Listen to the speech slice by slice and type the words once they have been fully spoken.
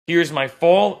here's my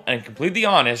full and completely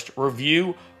honest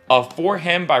review of For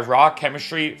Him by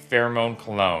RawChemistry Pheromone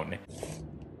Cologne.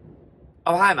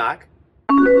 Oh, hi, Marc.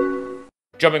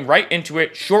 Jumping right into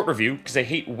it, short review, because I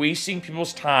hate wasting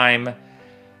people's time. I'm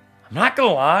not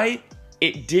gonna lie,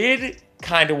 it did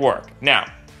kind of work.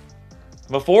 Now,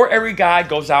 before every guy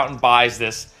goes out and buys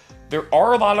this, there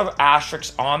are a lot of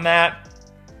asterisks on that,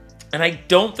 and I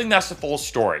don't think that's the full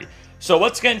story. So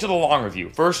let's get into the long review.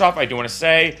 First off, I do want to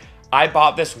say, I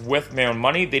bought this with my own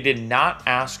money. They did not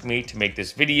ask me to make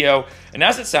this video. And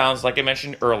as it sounds, like I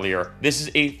mentioned earlier, this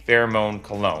is a pheromone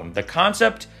cologne. The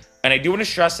concept, and I do want to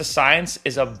stress the science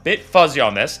is a bit fuzzy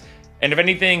on this, and if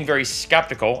anything, very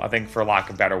skeptical, I think for lack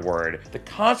of a better word. The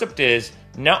concept is,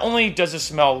 not only does it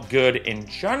smell good in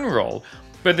general,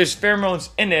 but there's pheromones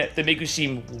in it that make you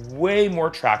seem way more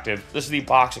attractive. This is the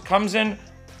box it comes in.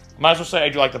 Might as well say I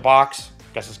do like the box.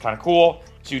 Guess it's kind of cool.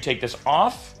 So you take this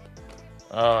off.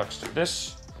 Let's do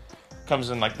this. Comes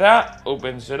in like that,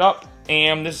 opens it up,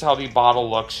 and this is how the bottle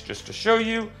looks, just to show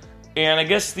you. And I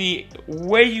guess the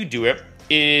way you do it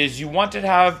is you want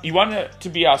it to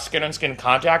be a skin-on-skin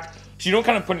contact, so you don't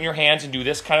kind of put it in your hands and do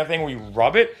this kind of thing where you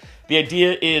rub it. The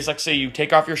idea is, like, say you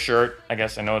take off your shirt. I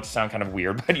guess I know it sounds kind of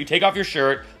weird, but you take off your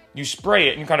shirt, you spray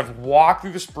it, and you kind of walk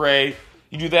through the spray.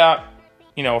 You do that,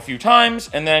 you know, a few times,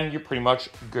 and then you're pretty much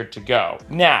good to go.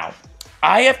 Now,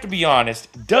 I have to be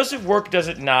honest, does it work, does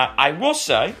it not? I will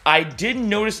say, I did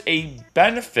notice a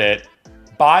benefit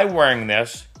by wearing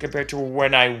this compared to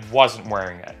when I wasn't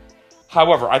wearing it.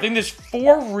 However, I think there's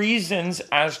 4 reasons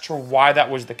as to why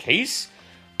that was the case.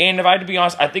 And if I had to be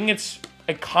honest, I think it's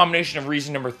a combination of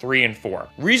reason number 3 and 4.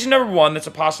 Reason number 1, that's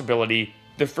a possibility,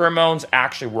 the pheromones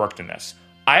actually worked in this.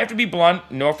 I have to be blunt,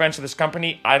 no offense to this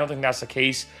company, I don't think that's the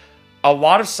case. A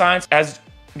lot of science has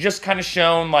just kind of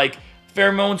shown, like,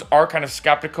 pheromones are kind of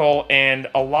skeptical, and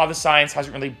a lot of the science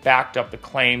hasn't really backed up the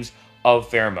claims of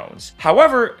pheromones.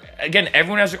 However, again,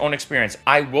 everyone has their own experience.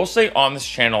 I will say on this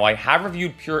channel, I have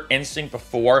reviewed Pure Instinct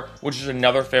before, which is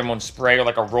another pheromone spray, or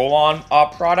like a roll-on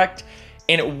product,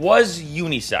 and it was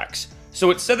unisex.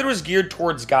 So it said that it was geared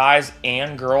towards guys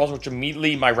and girls, which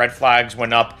immediately my red flags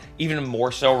went up even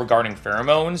more so regarding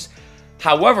pheromones.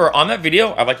 However, on that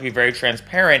video, I'd like to be very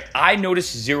transparent, I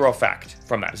noticed zero effect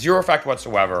from that, zero effect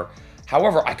whatsoever.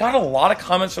 However, I got a lot of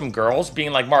comments from girls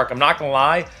being like, Marc, I'm not gonna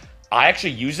lie, I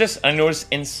actually use this and I noticed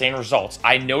insane results.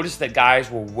 I noticed that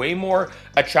guys were way more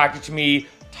attracted to me,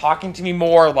 talking to me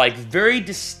more, like very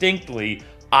distinctly,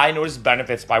 I noticed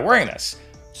benefits by wearing this.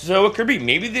 So it could be,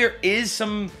 maybe there is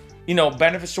some, you know,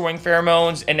 benefits to wearing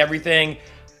pheromones and everything.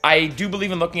 I do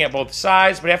believe in looking at both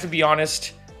sides, but I have to be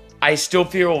honest, I still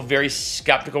feel very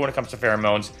skeptical when it comes to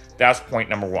pheromones. That's point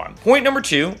number 1. Point number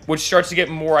 2, which starts to get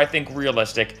more, I think,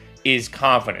 realistic, is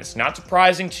confidence. Not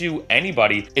surprising to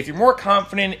anybody. If you're more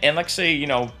confident and, let's say, you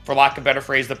know, for lack of a better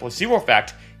phrase, the placebo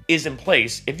effect is in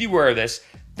place, if you wear this,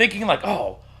 thinking like,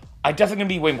 oh, I'm definitely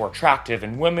gonna be way more attractive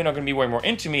and women are gonna be way more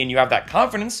into me, and you have that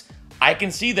confidence, I can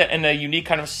see that in a unique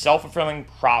kind of self-fulfilling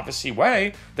prophecy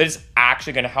way that is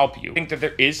actually gonna help you. I think that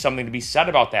there is something to be said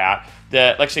about that,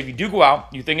 like say if you do go out,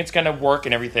 you think it's gonna work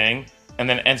and everything, and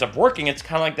then it ends up working. It's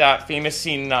kind of like that famous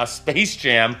scene in Space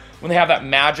Jam when they have that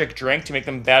magic drink to make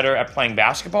them better at playing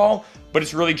basketball, but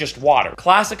it's really just water.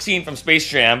 Classic scene from Space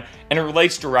Jam, and it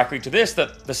relates directly to this,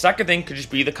 that the second thing could just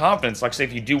be the confidence. Like say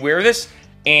if you do wear this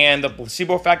and the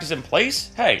placebo effect is in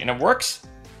place, hey, and it works,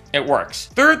 it works.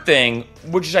 Third thing,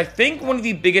 which is I think one of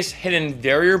the biggest hidden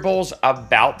variables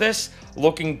about this,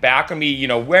 looking back on me, you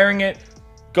know, wearing it,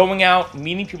 going out,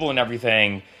 meeting people and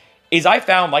everything, is I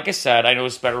found, like I said, I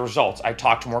noticed better results. I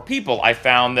talked to more people. I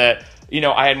found that, you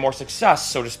know, I had more success,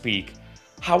 so to speak.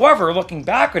 However, looking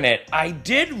back on it, I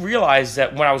did realize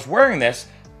that when I was wearing this,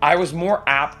 I was more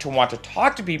apt to want to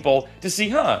talk to people to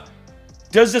see,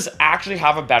 does this actually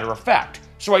have a better effect?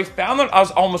 So I found that I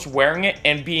was almost wearing it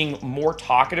and being more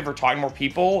talkative or talking to more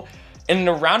people. And in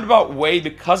a roundabout way,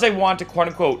 because I wanted to quote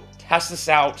unquote test this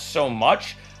out so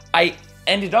much, I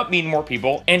ended up meeting more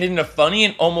people, and in a funny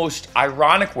and almost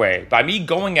ironic way, by me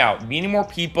going out, meeting more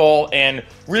people, and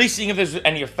really seeing if there's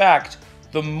any effect,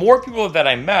 the more people that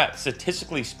I met,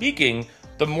 statistically speaking,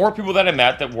 the more people that I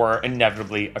met that were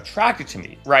inevitably attracted to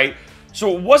me, right?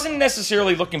 So it wasn't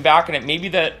necessarily looking back on it, maybe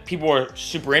that people were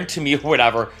super into me or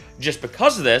whatever, just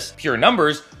because of this, pure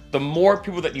numbers, the more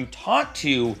people that you talk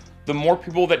to, the more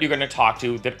people that you're going to talk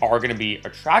to that are going to be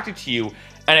attracted to you.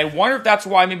 And I wonder if that's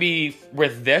why maybe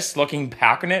with this, looking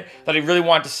back on it, that I really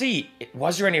wanted to see,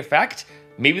 was there any effect?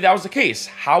 Maybe that was the case.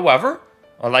 However,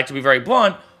 I'd like to be very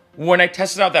blunt, when I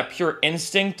tested out that Pure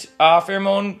Instinct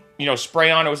pheromone, you know, spray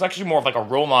on, it was actually more of like a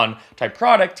roll-on type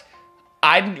product.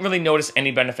 I didn't really notice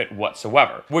any benefit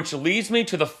whatsoever. Which leads me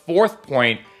to the fourth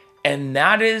point, and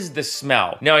that is the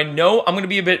smell. Now, I know I'm gonna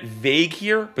be a bit vague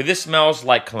here, but this smells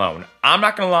like cologne. I'm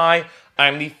not gonna lie,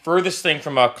 I'm the furthest thing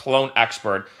from a cologne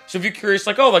expert. So if you're curious,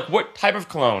 like, oh, like what type of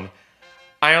cologne?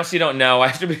 I honestly don't know. I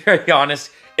have to be very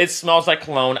honest. It smells like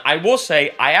cologne. I will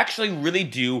say, I actually really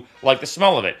do like the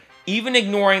smell of it. Even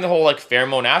ignoring the whole like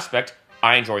pheromone aspect,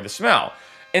 I enjoy the smell.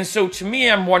 And so to me,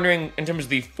 I'm wondering, in terms of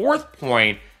the fourth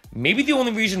point, maybe the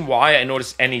only reason why I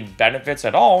noticed any benefits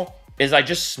at all is I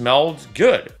just smelled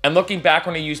good. And looking back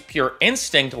when I used Pure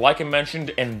Instinct, like I mentioned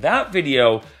in that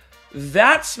video,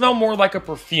 that smelled more like a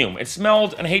perfume. It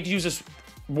smelled, and I hate to use this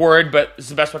word, but it's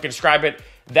the best way I can describe it,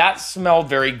 that smelled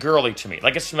very girly to me.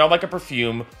 Like it smelled like a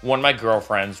perfume one of my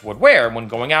girlfriends would wear when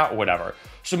going out or whatever.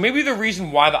 So maybe the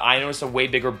reason why I noticed a way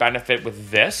bigger benefit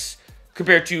with this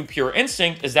compared to Pure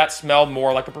Instinct is that smelled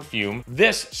more like a perfume.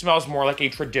 This smells more like a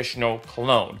traditional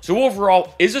cologne. So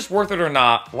overall, is this worth it or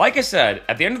not? Like I said,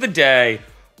 at the end of the day,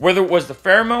 whether it was the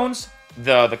pheromones,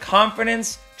 the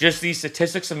confidence, just the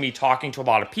statistics of me talking to a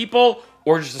lot of people,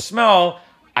 or just the smell,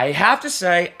 I have to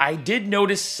say, I did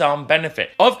notice some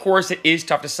benefit. Of course, it is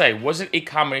tough to say. Was it a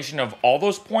combination of all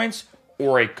those points,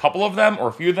 or a couple of them, or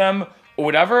a few of them, or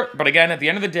whatever? But again, at the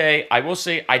end of the day, I will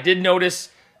say I did notice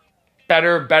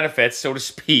better benefits, so to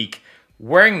speak,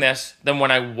 wearing this than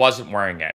when I wasn't wearing it.